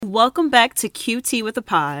Welcome back to QT with the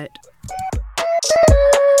Pod.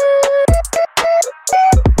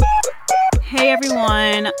 Hey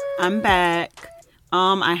everyone, I'm back.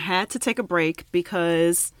 I had to take a break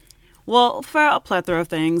because, for a plethora of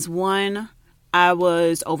things. One, I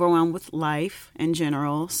was overwhelmed with life in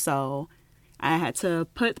general, so I had to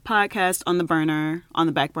put the podcast on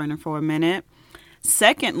the back burner for a minute.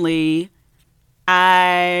 Secondly,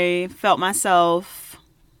 I felt myself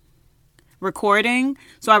recording.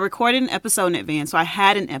 So I recorded an episode in advance. So I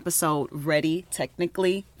had an episode ready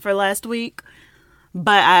technically for last week.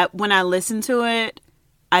 But when I listened to it,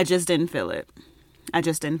 I just didn't feel it.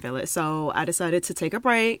 So I decided to take a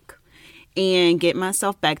break and get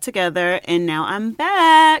myself back together. And now I'm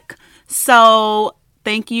back. So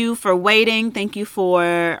thank you for waiting. Thank you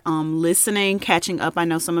for listening, catching up. I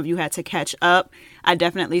know some of you had to catch up. I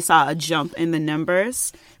definitely saw a jump in the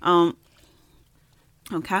numbers.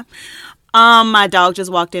 Okay. My dog just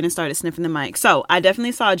walked in and started sniffing the mic. So I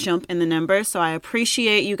definitely saw a jump in the numbers. So I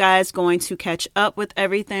appreciate you guys going to catch up with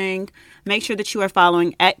everything. Make sure that you are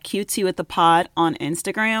following at QT with the Pod on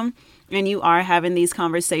Instagram. And you are having these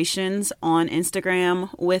conversations on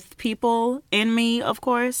Instagram with people and me, of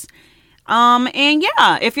course.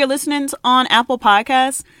 If you're listening on Apple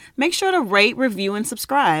Podcasts, make sure to rate, review, and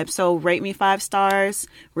subscribe. So rate me 5 stars,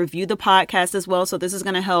 review the podcast as well. So this is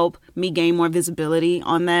going to help me gain more visibility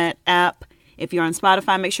on that app. If you're on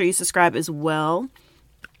Spotify, make sure you subscribe as well.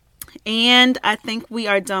 And I think we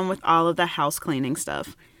are done with all of the house cleaning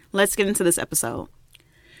stuff. Let's get into this episode.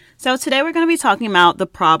 So today we're going to be talking about the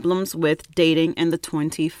problems with dating in the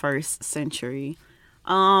 21st century.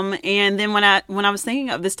 And then when I was thinking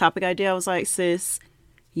of this topic idea, I was like, sis,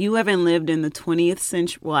 you haven't lived in the 20th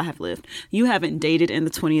century. Well, I have lived. You haven't dated in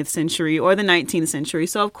the 20th century or the 19th century.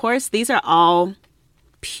 So, of course, these are all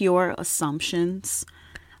pure assumptions,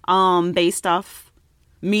 based off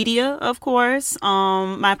media, of course,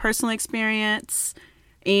 my personal experience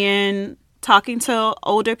and talking to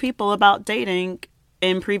older people about dating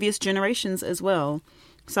in previous generations as well.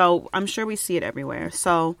 So I'm sure we see it everywhere.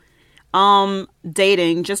 So,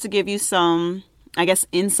 dating, just to give you some, I guess,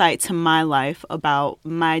 insight to my life about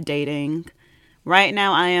my dating. Right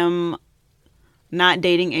now, I am not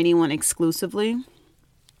dating anyone exclusively.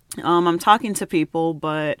 I'm talking to people,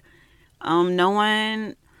 but no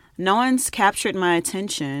one's captured my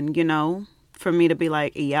attention, for me to be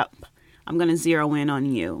like, yep, I'm going to zero in on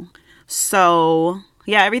you. So,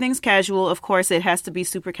 yeah, everything's casual. Of course, it has to be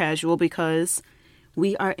super casual because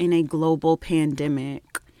we are in a global pandemic.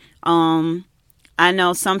 I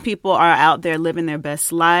know some people are out there living their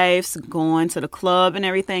best lives, going to the club and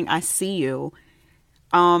everything. I see you.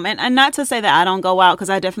 And not to say that I don't go out,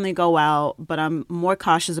 because I definitely go out, but I'm more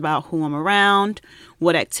cautious about who I'm around,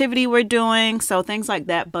 what activity we're doing, so things like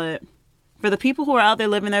that. But for the people who are out there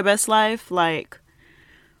living their best life, like,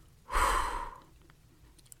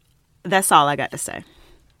 that's all I got to say.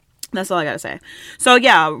 So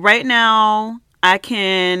yeah, right now I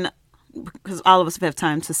can, because all of us have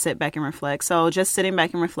time to sit back and reflect. So just sitting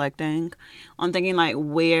back and reflecting on thinking like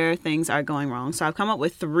where things are going wrong. So I've come up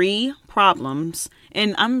with 3 problems,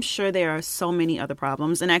 and I'm sure there are so many other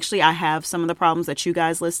problems. And actually I have some of the problems that you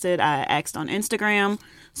guys listed. I asked on Instagram,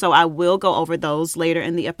 so I will go over those later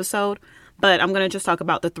in the episode. But I'm going to just talk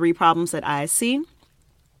about the 3 problems that I see.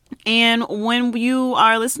 And when you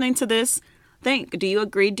are listening to this, think, do you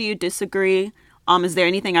agree? Do you disagree? Is there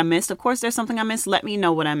anything I missed? Of course, there's something I missed. Let me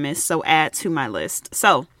know what I missed. So add to my list.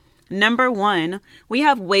 So number 1, we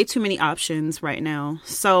have way too many options right now.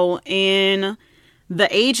 So in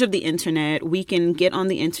the age of the internet, we can get on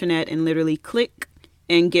the internet and literally click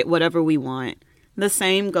and get whatever we want. The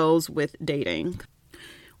same goes with dating.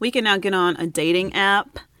 We can now get on a dating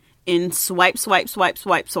app and swipe,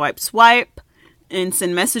 and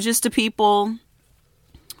send messages to people.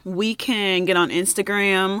 We can get on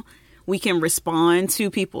Instagram. We can respond to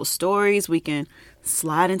people's stories. We can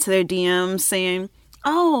slide into their DMs saying,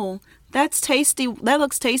 oh, that's tasty. That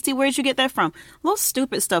looks tasty. Where'd you get that from? Little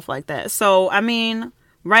stupid stuff like that. So, I mean,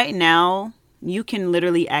 right now, you can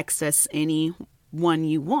literally access anyone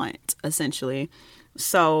you want, essentially.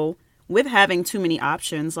 So, with having too many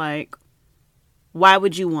options, like, why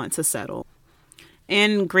would you want to settle?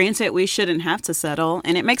 And granted, we shouldn't have to settle.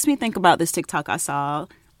 And it makes me think about this TikTok I saw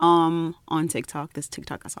on TikTok,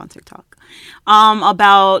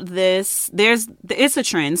 about this. It's a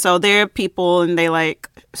trend. So there are people, and they like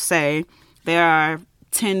say there are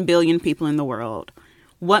 10 billion people in the world.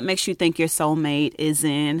 What makes you think your soulmate is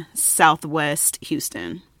in Southwest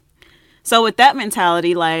Houston? So with that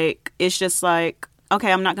mentality, like, it's just like,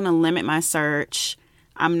 okay, I'm not going to limit my search.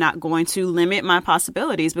 I'm not going to limit my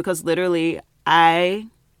possibilities, because literally I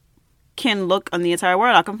can look on the entire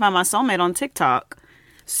world. I can find my soulmate on TikTok.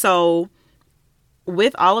 So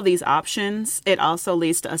with all of these options, it also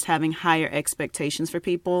leads to us having higher expectations for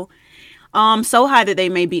people. So high that they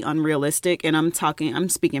may be unrealistic. And I'm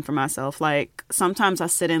speaking for myself. Like, sometimes I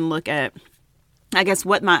sit and look at, I guess,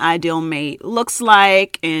 what my ideal mate looks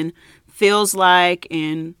like and feels like,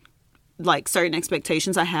 and like certain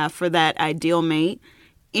expectations I have for that ideal mate.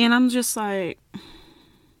 And I'm just like,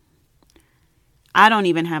 I don't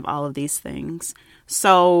even have all of these things.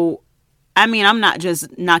 So, I mean, I'm not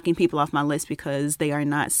just knocking people off my list because they are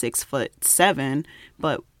not 6'7",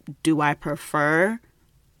 but do I prefer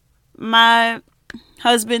my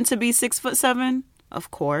husband to be 6'7"?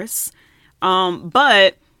 Of course.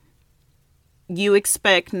 But you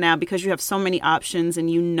expect now, because you have so many options and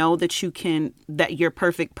you know that that your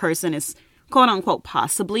perfect person is quote unquote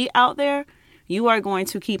possibly out there, you are going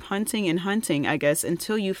to keep hunting and hunting, I guess,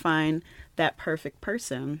 until you find that perfect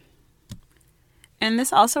person. And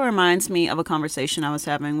this also reminds me of a conversation I was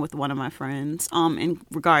having with one of my friends in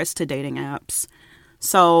regards to dating apps.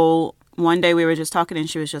 So one day we were just talking and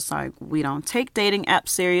she was just like, we don't take dating apps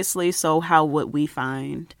seriously, so how would we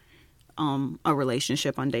find a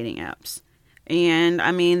relationship on dating apps? And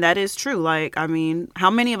I mean, that is true. Like, I mean, how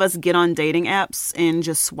many of us get on dating apps and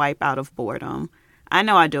just swipe out of boredom? I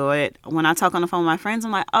know I do it. When I talk on the phone with my friends,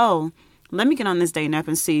 I'm like, oh, let me get on this dating app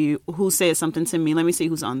and see who said something to me. Let me see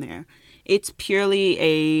who's on there. It's purely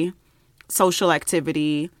a social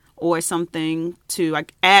activity or something to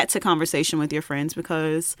like add to conversation with your friends,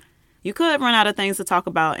 because you could run out of things to talk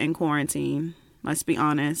about in quarantine. Let's be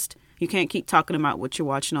honest. You can't keep talking about what you're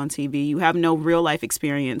watching on TV. You have no real life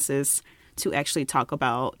experiences to actually talk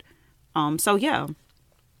about. So yeah,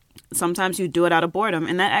 sometimes you do it out of boredom.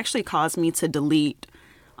 And that actually caused me to delete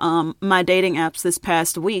my dating apps this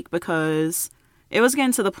past week, because it was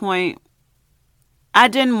getting to the point I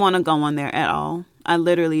didn't want to go on there at all. I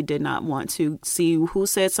literally did not want to see who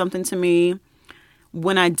said something to me.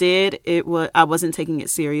 When I did, I wasn't taking it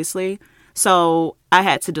seriously. So I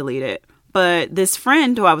had to delete it. But this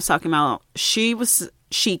friend who I was talking about, she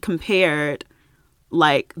compared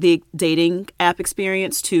like the dating app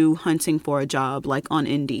experience to hunting for a job, like on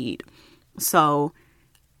Indeed. So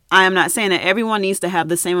I am not saying that everyone needs to have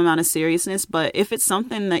the same amount of seriousness, but if it's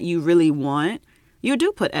something that you really want, you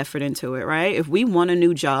do put effort into it, right? If we want a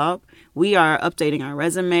new job, we are updating our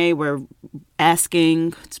resume. We're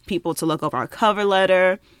asking people to look over our cover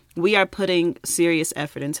letter. We are putting serious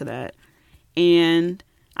effort into that. And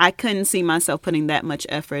I couldn't see myself putting that much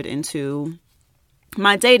effort into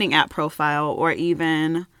my dating app profile, or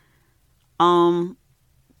even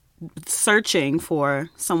searching for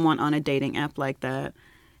someone on a dating app like that.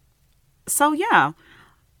 So yeah,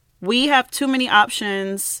 we have too many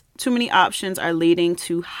options. Too many options are leading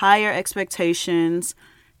to higher expectations,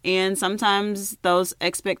 and sometimes those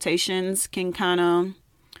expectations can kind of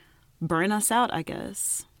burn us out, I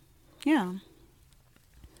guess. Yeah.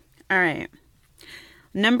 All right.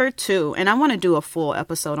 Number 2, and I want to do a full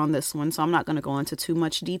episode on this one, so I'm not going to go into too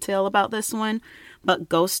much detail about this one, but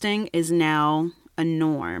ghosting is now a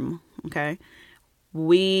norm, okay?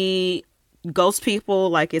 We ghost people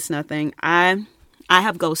like it's nothing. I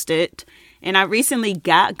have ghosted, and I recently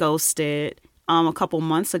got ghosted a couple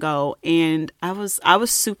months ago, and I was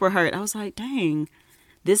super hurt. I was like, dang,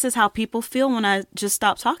 this is how people feel when I just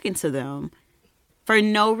stop talking to them for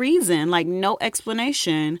no reason, like no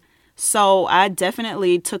explanation. So I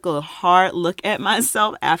definitely took a hard look at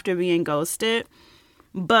myself after being ghosted.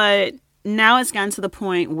 But now it's gotten to the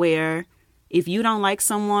point where if you don't like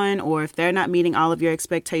someone, or if they're not meeting all of your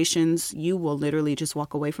expectations, you will literally just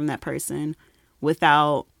walk away from that person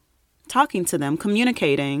without talking to them,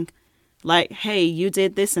 communicating. Like, hey, you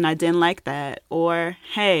did this and I didn't like that. Or,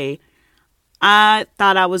 hey, I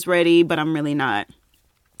thought I was ready, but I'm really not.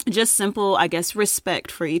 Just simple, I guess, respect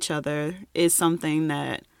for each other is something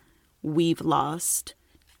that we've lost.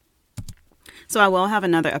 So I will have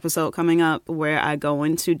another episode coming up where I go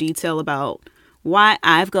into detail about why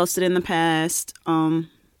I've ghosted in the past,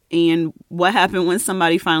 and what happened when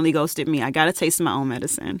somebody finally ghosted me. I got to taste my own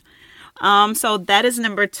medicine. So that is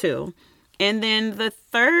number 2. And then the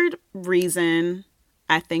third reason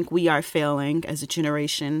I think we are failing as a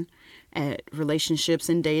generation at relationships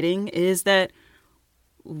and dating is that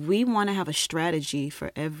we want to have a strategy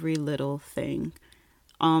for every little thing.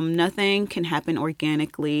 Nothing can happen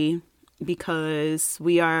organically because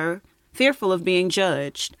we are fearful of being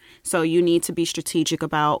judged. So you need to be strategic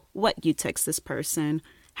about what you text this person,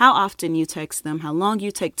 how often you text them, how long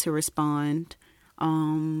you take to respond.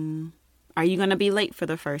 Are you going to be late for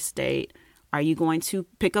the first date? Are you going to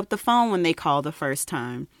pick up the phone when they call the first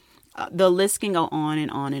time? The list can go on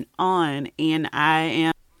and on and on. And I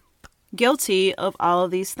am guilty of all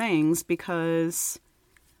of these things because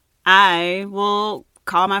I will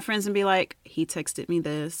call my friends and be like, he texted me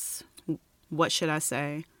this. What should I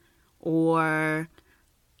say? Or,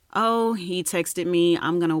 oh, he texted me.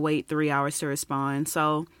 I'm going to wait 3 hours to respond.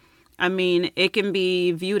 So, I mean, it can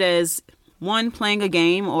be viewed as one, playing a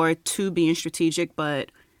game, or two, being strategic.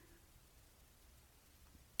 But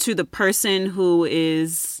to the person who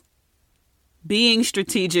is being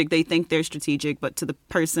strategic, they think they're strategic. But to the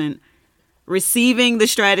person receiving the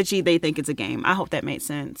strategy, they think it's a game. I hope that made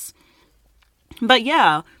sense. But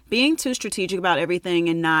yeah, being too strategic about everything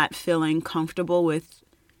and not feeling comfortable with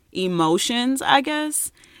emotions, I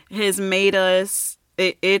guess, has made us,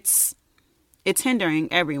 it's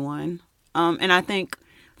hindering everyone. And I think,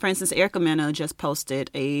 for instance, Erica Mena just posted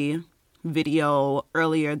a video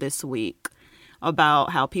earlier this week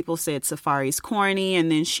about how people said Safari's corny,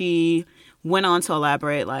 and then she went on to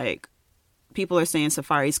elaborate, like, people are saying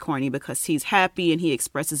Safari's corny because he's happy and he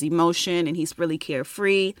expresses emotion and he's really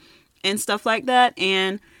carefree and stuff like that.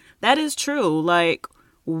 And that is true. Like,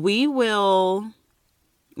 we will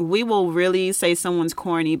really say someone's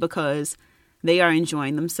corny because they are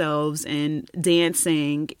enjoying themselves and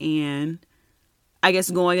dancing and, I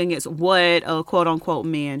guess, going against what a quote unquote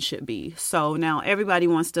man should be. So now everybody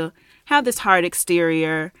wants to have this hard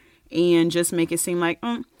exterior and just make it seem like,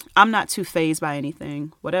 I'm not too fazed by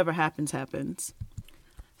anything. Whatever happens, happens.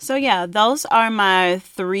 So yeah, those are my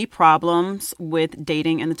 3 problems with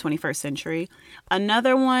dating in the 21st century.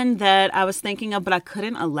 Another one that I was thinking of, but I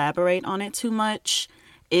couldn't elaborate on it too much,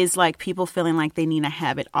 is like people feeling like they need to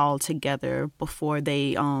have it all together before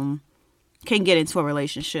they can get into a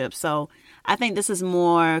relationship. So I think this is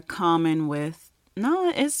more common with,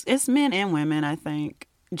 it's men and women, I think,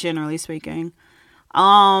 generally speaking.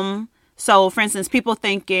 So, for instance, people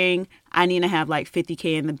thinking I need to have like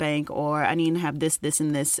 50K in the bank, or I need to have this,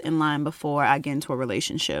 and this in line before I get into a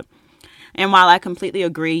relationship. And while I completely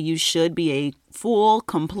agree, you should be a full,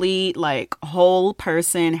 complete, like whole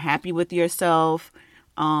person, happy with yourself,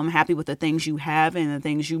 happy with the things you have and the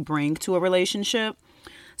things you bring to a relationship.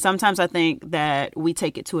 Sometimes I think that we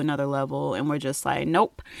take it to another level and we're just like,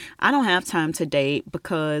 nope, I don't have time to date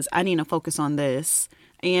because I need to focus on this.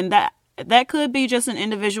 And that could be just an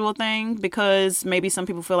individual thing, because maybe some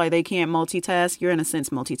people feel like they can't multitask. You're in a sense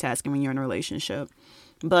multitasking when you're in a relationship.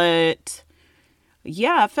 But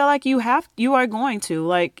yeah, I feel like you are going to,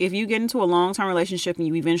 like, if you get into a long-term relationship and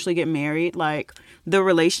you eventually get married, like, the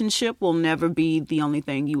relationship will never be the only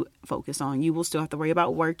thing you focus on. You will still have to worry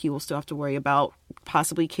about work. You will still have to worry about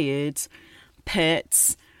possibly kids,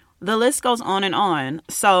 pets. The list goes on and on.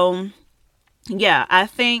 So yeah, I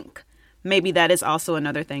think maybe that is also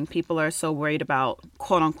another thing. People are so worried about,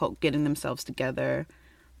 quote unquote, getting themselves together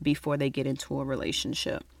before they get into a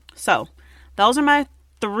relationship. So those are my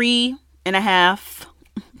 3.5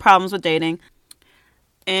 problems with dating.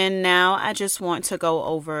 And now I just want to go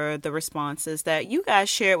over the responses that you guys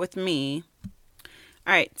shared with me.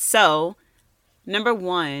 All right. So number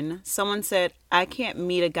 1, someone said, I can't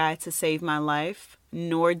meet a guy to save my life,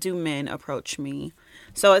 nor do men approach me.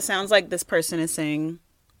 So it sounds like this person is saying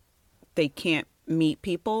they can't meet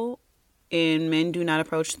people and men do not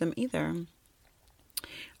approach them either. All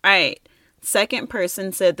right. Second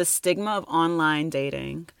person said the stigma of online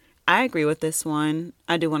dating. I agree with this one.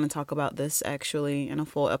 I do want to talk about this actually in a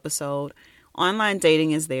full episode. Online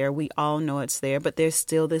dating is there. We all know it's there, but there's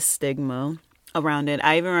still this stigma around it.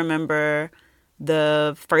 I even remember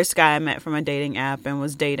the first guy I met from a dating app and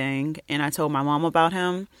was dating, and I told my mom about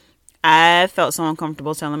him. I felt so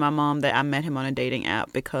uncomfortable telling my mom that I met him on a dating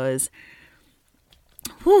app because,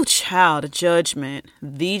 the judgment.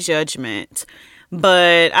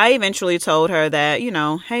 But I eventually told her that,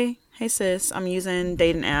 hey sis, I'm using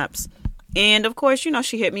dating apps. And of course,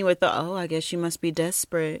 she hit me with I guess you must be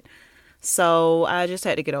desperate. So I just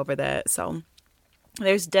had to get over that. So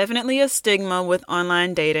there's definitely a stigma with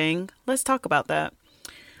online dating. Let's talk about that.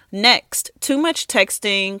 Next, too much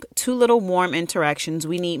texting, too little warm interactions.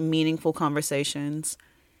 We need meaningful conversations.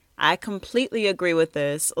 I completely agree with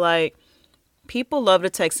this. Like, people love to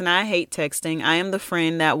text, and I hate texting. I am the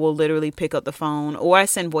friend that will literally pick up the phone, or I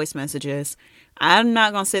send voice messages. I'm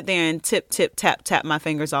not going to sit there and tap my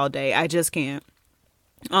fingers all day. I just can't.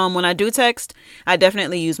 When I do text, I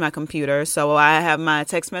definitely use my computer. So I have my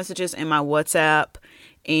text messages in my WhatsApp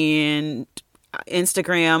and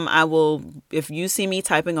Instagram. If you see me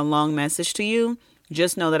typing a long message to you,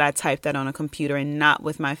 just know that I typed that on a computer and not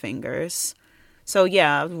with my fingers. So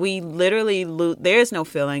yeah, we literally there's no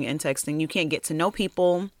feeling in texting. You can't get to know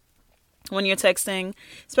people. when you're texting,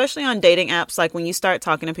 especially on dating apps. Like when you start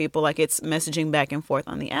talking to people, like it's messaging back and forth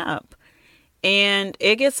on the app. And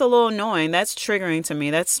it gets a little annoying. That's triggering to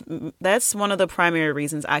me. That's one of the primary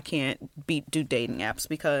reasons I can't do dating apps,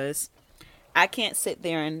 because I can't sit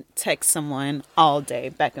there and text someone all day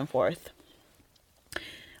back and forth.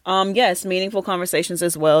 Yes, meaningful conversations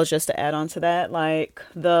as well, just to add on to that. Like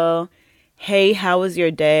the, hey, how was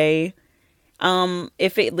your day?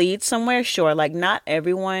 If it leads somewhere, sure. Like not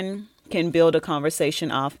everyone can build a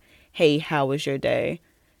conversation off, hey, how was your day?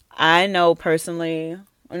 I know personally,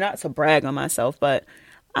 not to brag on myself, but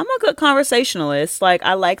I'm a good conversationalist. Like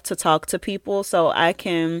I like to talk to people, so I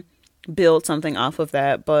can build something off of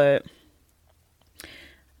that, but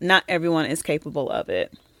not everyone is capable of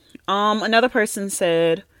it. Another person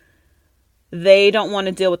said they don't want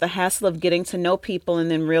to deal with the hassle of getting to know people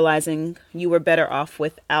and then realizing you were better off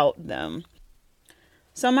without them.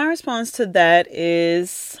 So my response to that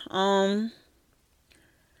is, that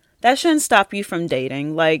shouldn't stop you from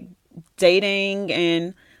dating. Like dating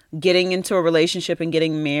and getting into a relationship and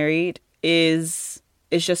getting married is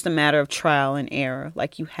just a matter of trial and error.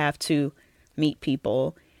 Like you have to meet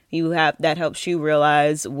people. That helps you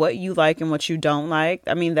realize what you like and what you don't like.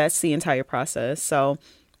 I mean, that's the entire process. So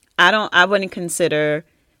I wouldn't consider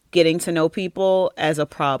getting to know people as a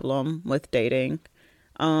problem with dating.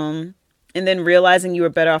 And then realizing you were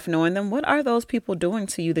better off knowing them. What are those people doing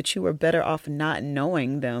to you that you were better off not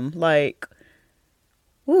knowing them? Like,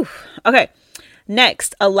 oof. Okay.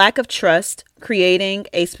 Next, a lack of trust, creating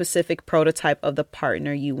a specific prototype of the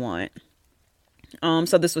partner you want.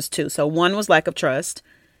 So this was 2. So 1 was lack of trust.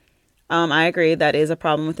 I agree that is a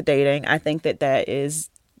problem with the dating. I think that is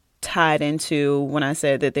tied into when I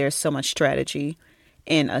said that there's so much strategy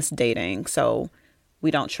in us dating. So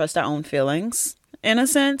we don't trust our own feelings in a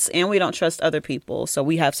sense, and we don't trust other people. So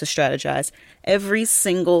we have to strategize every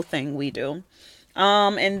single thing we do.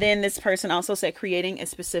 And then this person also said creating a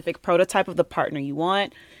specific prototype of the partner you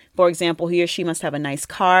want. For example, he or she must have a nice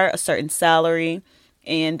car, a certain salary.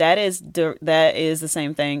 And that is the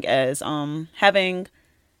same thing as having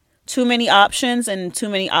too many options, and too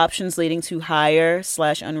many options leading to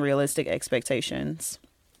higher/unrealistic expectations.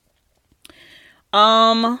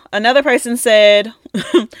 Another person said,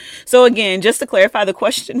 so again, just to clarify, the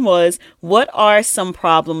question was, what are some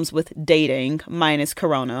problems with dating minus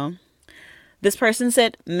Corona? This person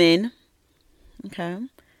said men. Okay.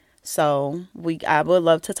 So I would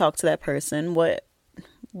love to talk to that person. What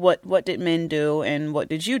did men do and what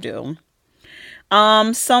did you do?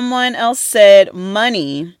 Someone else said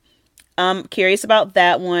money. I'm curious about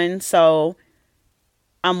that one. So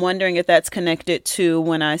I'm wondering if that's connected to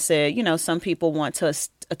when I said, some people want to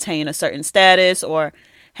attain a certain status or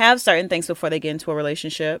have certain things before they get into a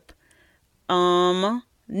relationship.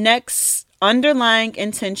 Next, underlying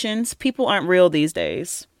intentions. People aren't real these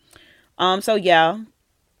days. So yeah,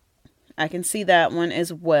 I can see that one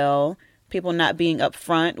as well. People not being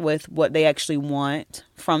upfront with what they actually want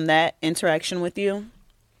from that interaction with you.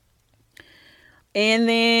 And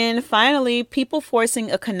then finally, people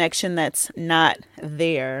forcing a connection that's not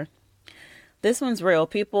there. This one's real.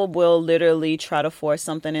 People will literally try to force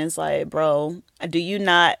something. And it's like, bro, do you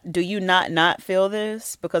not feel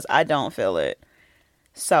this? Because I don't feel it.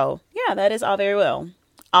 So yeah, that is all very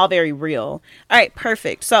real. All right,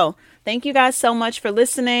 perfect. So thank you guys so much for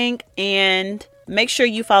listening, and make sure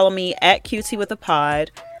you follow me at QT with a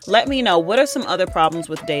pod. Let me know what are some other problems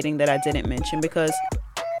with dating that I didn't mention, because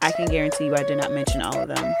I can guarantee you I did not mention all of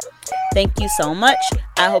them. Thank you so much.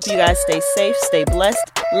 I hope you guys stay safe, stay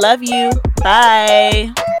blessed. Love you.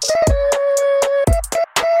 Bye.